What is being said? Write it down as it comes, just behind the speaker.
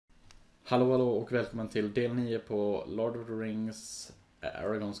Hallå och välkommen till del 9 på Lord of the Rings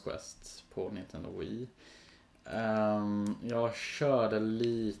Aragorns Quest på Nintendo Wii. Jag körde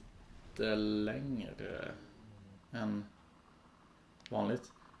lite längre än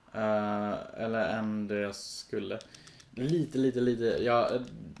vanligt. Eller än det jag skulle. Lite.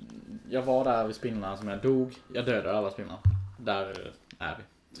 Jag var där vid spindlarna som jag dog. Jag dödade alla spindlarna. Där är vi.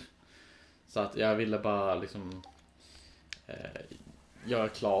 Så att jag ville bara liksom göra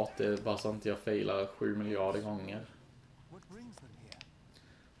klart det, bara så att jag failar 7 miljarder gånger.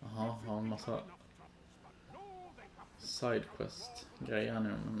 Jaha, har en massa sidequest grejer nu.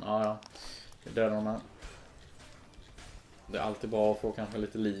 Men ja, jag dödar de här. Det är alltid bra att få kanske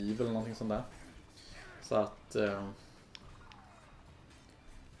lite liv eller någonting sånt där. Så att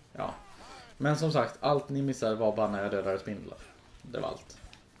ja. Men som sagt, allt ni missade var bara när jag dödade spindlar. Det var allt.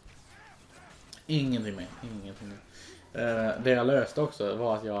 Ingenting mer. Det jag löste också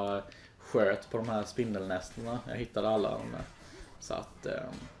var att jag sköt på de här spindelnästerna. Jag hittade alla de där. Så att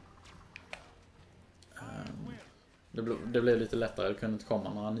det blev lite lättare. Det kunde inte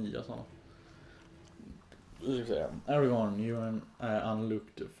komma några nya sådana. Aragorn, you are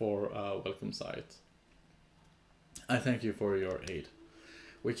unlooked for a welcome sight. I thank you for your aid.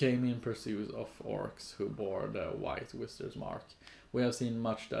 We came in pursuit of orcs who bore the white wizard's mark. We have seen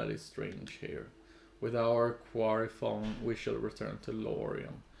much that is strange here. With our quarry found, we shall return to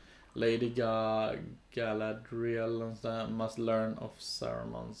Lorien. Lady Galadriel must learn of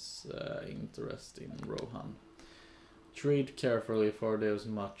Saruman's interest in Rohan. Tread carefully, for there's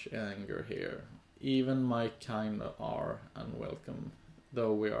much anger here. Even my kind are unwelcome,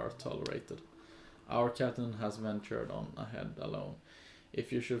 though we are tolerated. Our captain has ventured on ahead alone.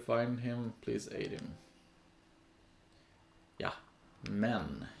 If you should find him, please aid him. Ja,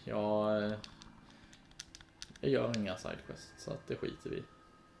 men jag gör inga sidequests, så att det skiter vi.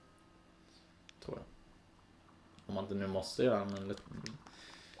 Tror jag. Om man inte nu måste göra, men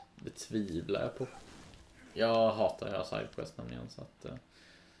det tvivlar jag på. Jag hatar att göra sidequests nämligen, så att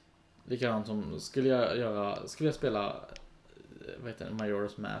likadant som skulle jag spela vad heter det,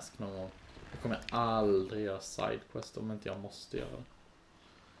 Majora's Mask någon gång, då kommer jag aldrig göra sidequest om inte jag måste göra det.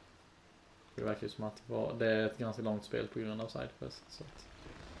 Det verkar ju som att det är ett ganska långt spel på grund av sidequest, så att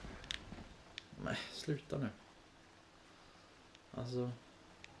nej, sluta nu. Alltså.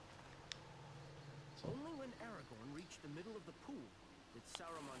 Så. Only when Aragorn reached the middle of the pool did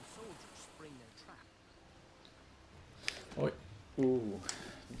Saruman's soldiers spring their trap. Oj.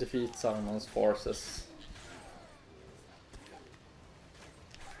 Defeat Saruman's forces.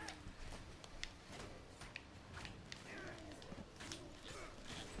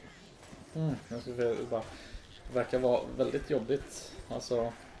 Jag skulle bara, det verkar vara väldigt jobbigt.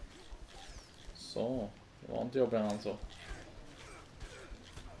 Alltså. Så. Det var inte jobbigare än så.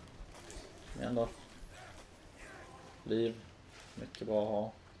 Men då. Liv. Mycket bra att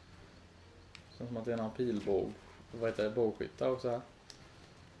ha. Känns som att det är en pilbåg. Vad heter det? Bågskyttar också här.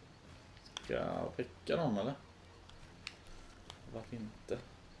 Ska jag pricka dem eller? Varför inte?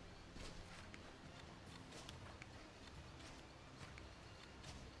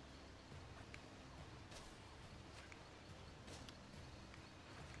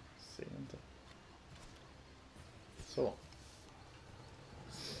 Ser inte. Så.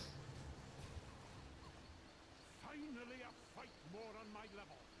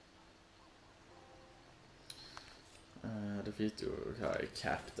 Defeat your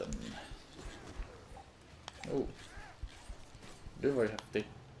captain. Du var ju häftig.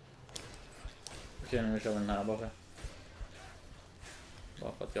 Okej, nu kör vi den här bara.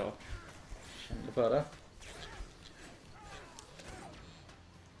 Bara för att jag kände för det.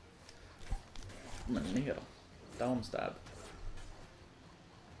 Men ner då. Downstab.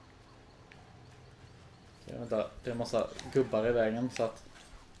 Okej, vänta. Det är en massa gubbar i vägen så att...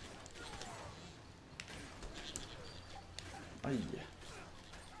 Aj.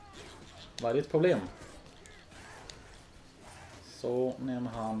 Vad är ditt problem? Så, ner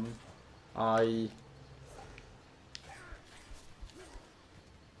med han. Aj.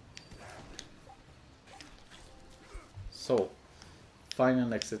 Så. Find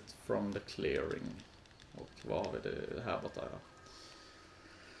an exit from the clearing. Och vad har vi det här borta?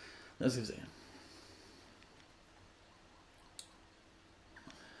 Nu ska vi se.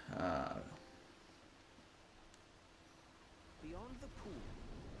 Här. Beyond the pool,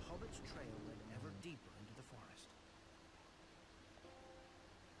 the hobbit's trail led ever deeper into the forest.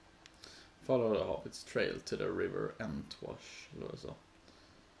 Follow the hobbit's trail to the river Entwash. Eller så.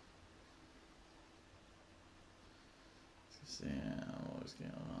 Ska se vad vi ska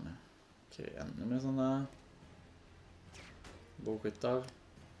göra nu. Okej, ännu mer sådana där. Bågskyttar.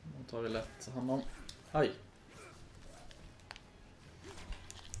 Nu tar vi lätt hand om. Aj!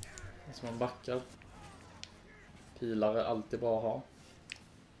 Det är som man backar. Pilar är alltid bra att ha.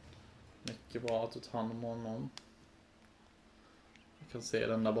 Mycket bra att du tar hand om honom. Jag kan se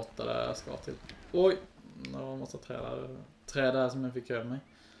den där borta där jag ska till. Oj! Det var en massa träd där som jag fick över mig.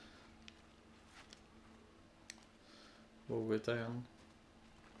 Vågigt igen.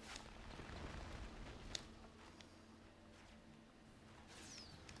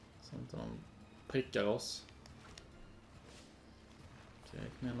 Så inte de prickar oss.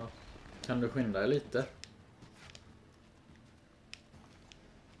 Okej, menar. Kan du skynda dig lite?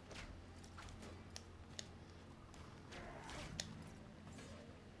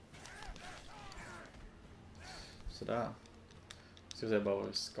 Sådär. Ska vi se bara var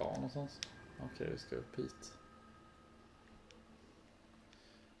vi ska någonstans. Okej, vi ska upp hit.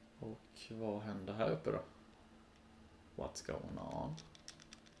 Och vad händer här uppe då? What's going on?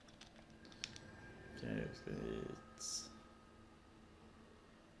 Okej, vi ska hit.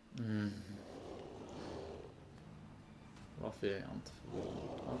 Varför är jag inte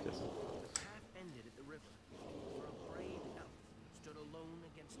förvånad? Okej, så. Path ended at the river, where a brave elf stood alone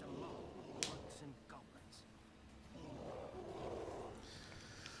against a mob of orcs and goblins.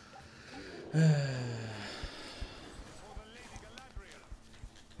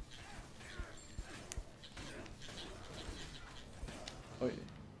 Oj.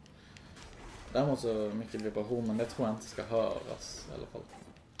 Däremot så mycket vibration, men det tror jag inte ska höras i alla fall.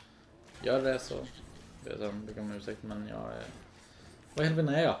 Gör det så vet jag om du kan ursäkta, men jag är... Vad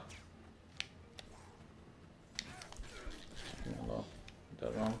helvete är jag? Ja,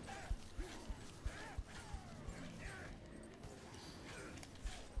 där var han.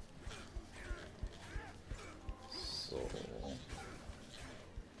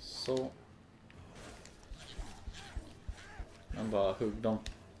 Så. Men bara hugg dem.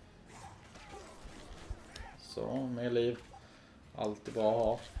 Så, med liv. Alltid bra att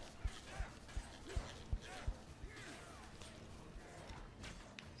ha.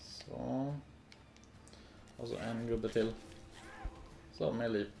 Så. Och så en gubbe till. Så,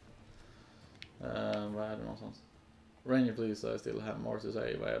 med liv. Vad är det någonstans? Ranger, please, I still have more to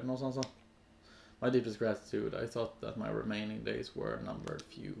say. Vad är det någonstans då? My deepest gratitude. I thought that my remaining days were numbered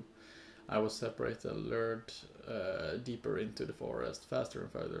few. I was separated, lured deeper into the forest, faster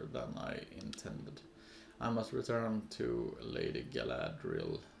and further than I intended. I must return to Lady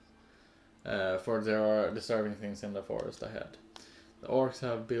Galadriel, for there are disturbing things in the forest ahead. The orcs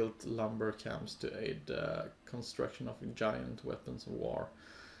have built lumber camps to aid the construction of giant weapons of war.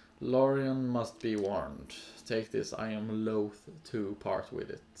 Lorien must be warned. Take this, I am loath to part with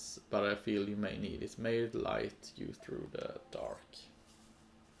it, but I feel you may need it. May it light you through the dark.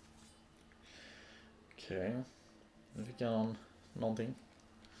 Okej. Nu fick jag någonting.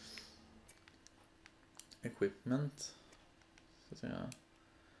 Equipment. Ska se.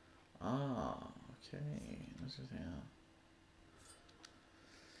 Okej. Nu ska vi se.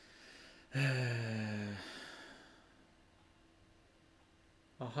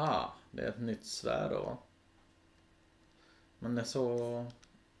 Aha, det är ett nytt svärd då. Men det är så...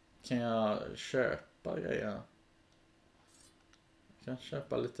 Kan jag köpa grejer? Jag kan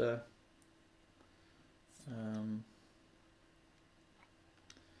köpa lite...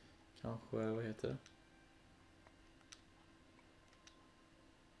 kanske, vad heter det?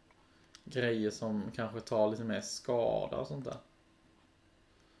 Grejer som kanske tar lite mer skada och sånt där.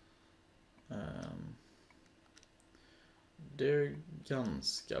 Det är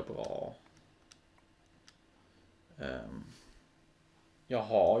ganska bra. Jag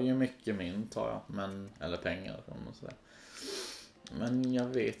har ju mycket mynt har jag, men, eller pengar och sådär. Men jag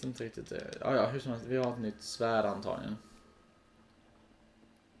vet inte riktigt det. Ja, hur som helst, vi har ett nytt svärd antagligen.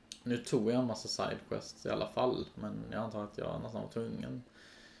 Nu tog jag en massa sidequests i alla fall, men jag antar att jag nästan var tvungen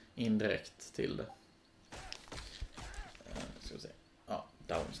indirekt till det. Ska vi se. Ja,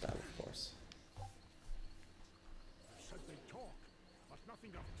 downstairs of course.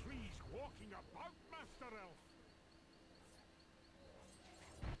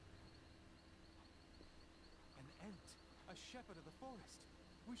 An ant, a shepherd of the forest.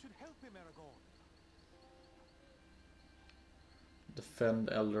 We should help him, Aragorn. Defend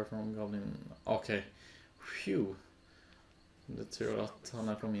Elder from Goblin. Okej. Phew. Det är tur att han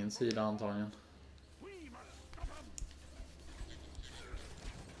är på min sida antagligen.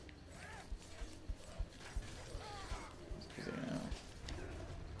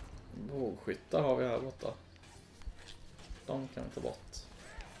 Bågskyttar har vi här borta. De kan vi ta bort.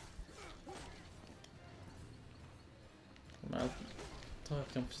 Men jag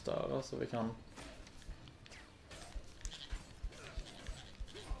kan förstöra så vi kan...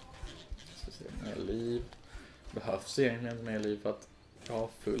 Se, mer liv. Behövs egentligen inte mer liv för att jag har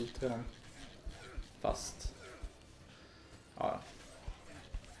fullt redan. Fast. Ja.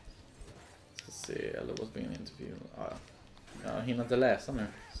 Ska se, eller what's being interview. Ja. Jag hinner inte läsa nu.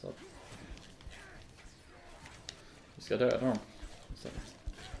 Så att vi ska döda dem istället.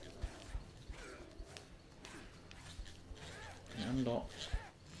 Men då.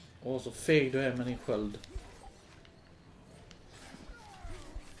 Åh, så feg du är med din sköld.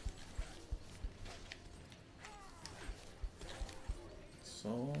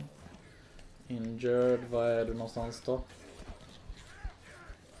 Så. Injured, vad är du någonstans då?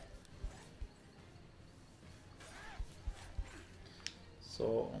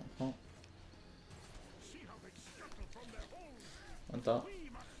 Så. Vänta.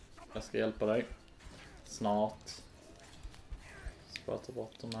 Jag ska hjälpa dig. Snart. Ska ta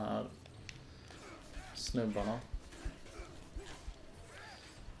bort de här snubbarna.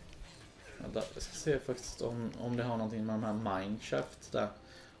 Vänta, jag ska se faktiskt om det har någonting med de här mineshaft där.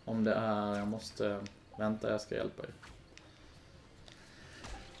 Om det är, jag måste vänta, jag ska hjälpa er.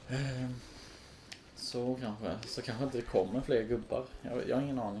 Så kanske inte det kommer fler gubbar. Jag har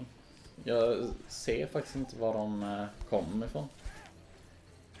ingen aning. Jag ser faktiskt inte var de kommer ifrån.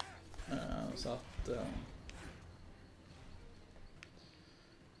 Så att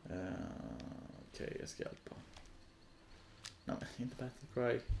okej, jag ska hjälpa. Nej, inte battle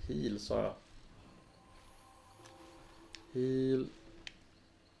cry. Heal, sa jag. Heal.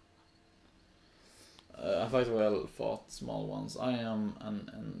 I fight well, fought small ones. I am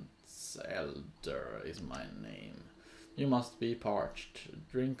an elder is my name. You must be parched.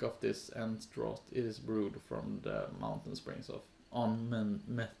 Drink of this Ent draught. It is brewed from the mountain springs of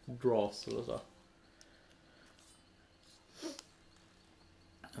Meth eller så.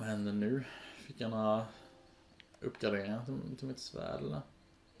 Vad händer nu? Fick jag några uppgraderingar till mitt svärd eller?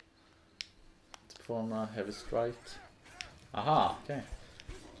 Typ från några heavy strike. Aha, okej. Okay.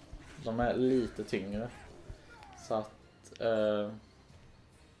 De är lite tyngre. Så att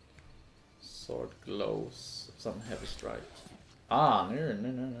sword glows som heavy strike.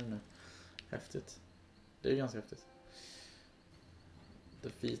 Nu. Häftigt. Det är ganska häftigt.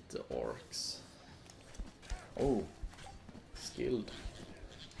 Defeat the orcs. Oh. Skilled.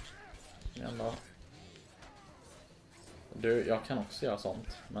 Du, jag kan också göra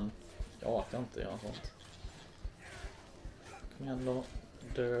sånt, men jag kan inte göra sånt. Kom igen då.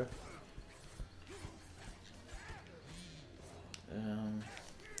 Dö.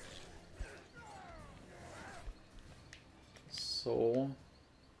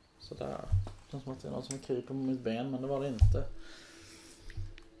 Sådär. Det känns som att det är något som kryper på mitt ben, men det var det inte.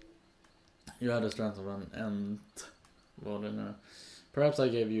 You had a strength of an ent. Vad det nu? Perhaps I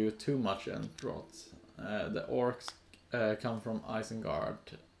gave you too much ent draught. The orcs come from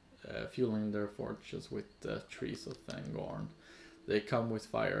Isengard, fueling their forges with the trees of Fangorn. They come with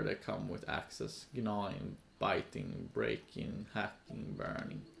fire, they come with axes, gnawing, biting, breaking, hacking,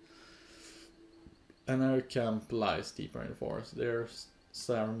 burning. And our camp lies deeper in the forest. There's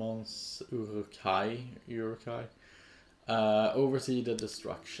Sermons Urukai oversee the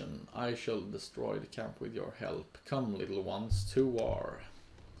destruction. I shall destroy the camp with your help. Come, little ones, to war.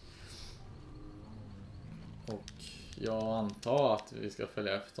 Och jag antar att vi ska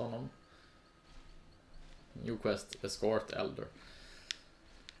följa efter honom. New quest, escort elder.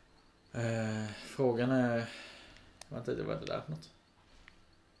 Frågan är... Vänta, vad är det där för något?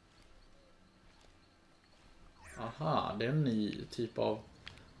 Aha, det är en ny typ av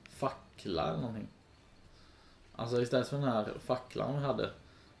fackla eller någonting. Alltså istället för den här facklan vi hade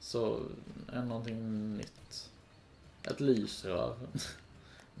så är det någonting nytt. Ett lysrör.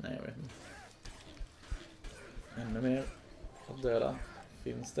 Nej, jag vet inte. Ännu mer att döda.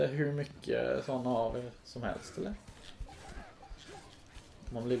 Finns det hur mycket sådana av er som helst eller?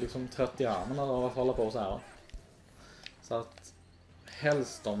 Man blir liksom trött i armen av att hålla på så här. Så att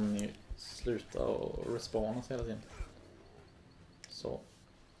helst om ni slutar och respawnas hela tiden. Så.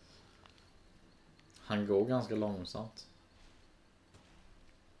 Han går ganska långsamt.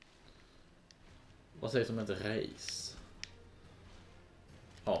 Vad sägs om ett race?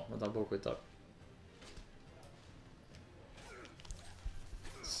 Ja, vänta, bågskyttar.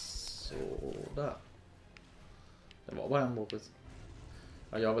 Så där. Det var bara en bågskytt.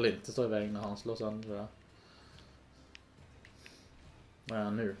 Ja, jag vill inte stå i vägen när han slår sönder det där. Vad är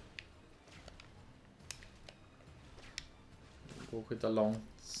han nu? Bågskyttar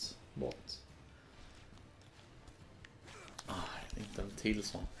långt bort. Inte en till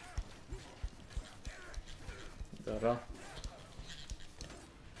sån. Dörra.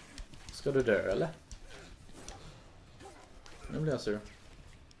 Ska du dö eller? Nu blir jag sur.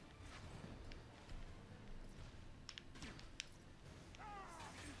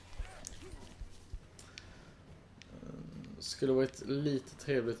 Skulle varit lite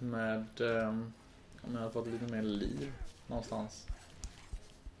trevligt med om jag hade fått lite mer liv någonstans.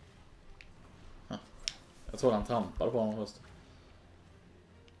 Jag tror han trampade på honom först.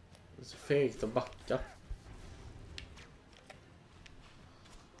 Det är så fegt att backa.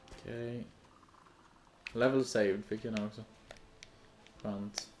 Okej. Level saved fick jag nu också.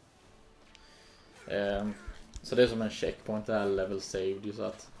 Skönt. Så det är som en checkpoint, det här level saved ju, så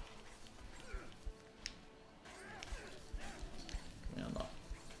att kom igen då.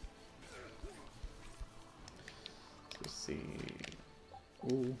 Ska vi se.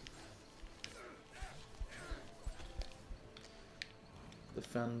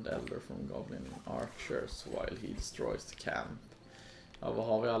 Defend Elder from Goblin Archers while he destroys the camp. Ja, vad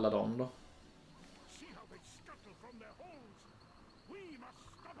har vi alla dem då?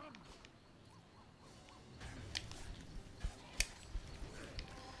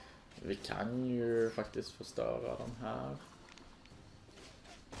 Vi kan ju faktiskt förstöra den här.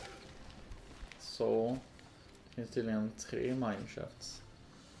 Så det finns tydligen 3 mineshafts.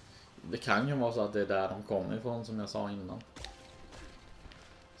 Det kan ju vara så att det är där de kommer ifrån, som jag sa innan.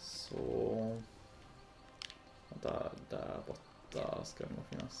 Så där borta ska det nog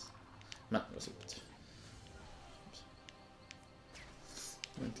finnas. Men vad slut.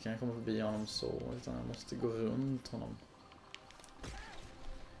 Jag inte kan komma förbi honom så, utan jag måste gå runt honom.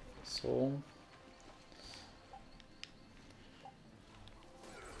 Så.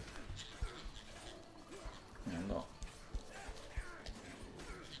 Ändå.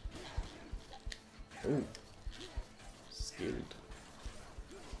 Skilled.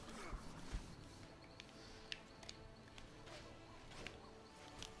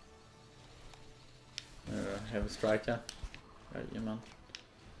 Nu är det heavy striker. Jajamän.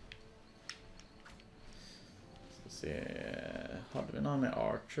 Ska se. Hade vi några med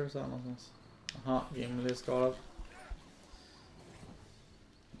archers här någonstans? Aha, Gimli är skadad.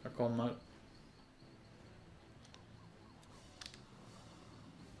 Jag kommer.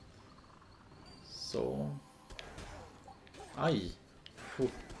 Så. Aj.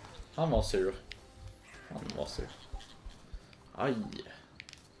 Han var sur. Aj.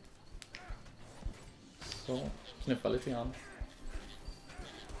 Så, knuffa lite grann.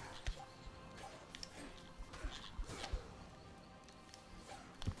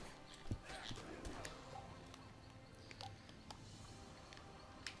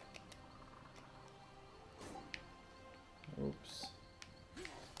 Oops.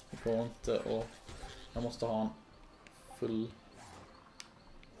 Det går inte, och jag måste ha en full.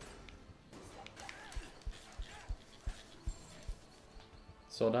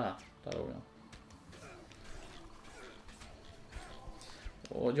 Så där låg jag.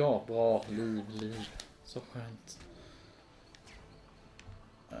 Och ja, bra, liv. Så skönt.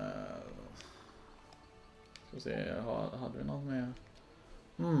 Ska vi se, hade vi något mer?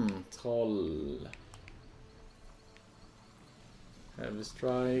 Troll. Heavy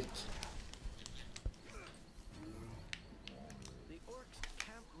strike. The orcs'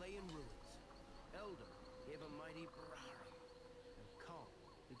 camp lay in ruins. Elder gave a mighty braying, and calm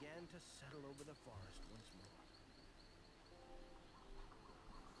began to settle over the forest once more.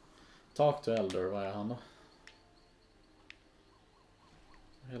 Talk to Elder, vad är han då?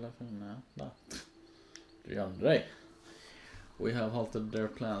 Hela filmen där. Du gömde dig. We have halted their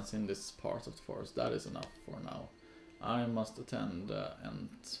plans in this part of the forest. That is enough for now. I must attend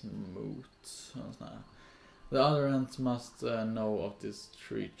Ent Moot. The other Ents must know of this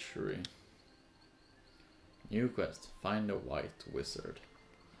treachery. New quest. Find a white wizard.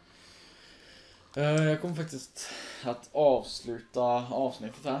 Jag kommer faktiskt att avsluta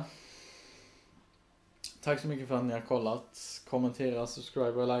avsnittet här. Tack så mycket för att ni har kollat. Kommentera,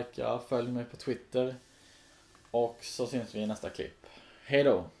 subscribe och likea. Följ mig på Twitter. Och så syns vi i nästa klipp. Hej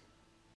då!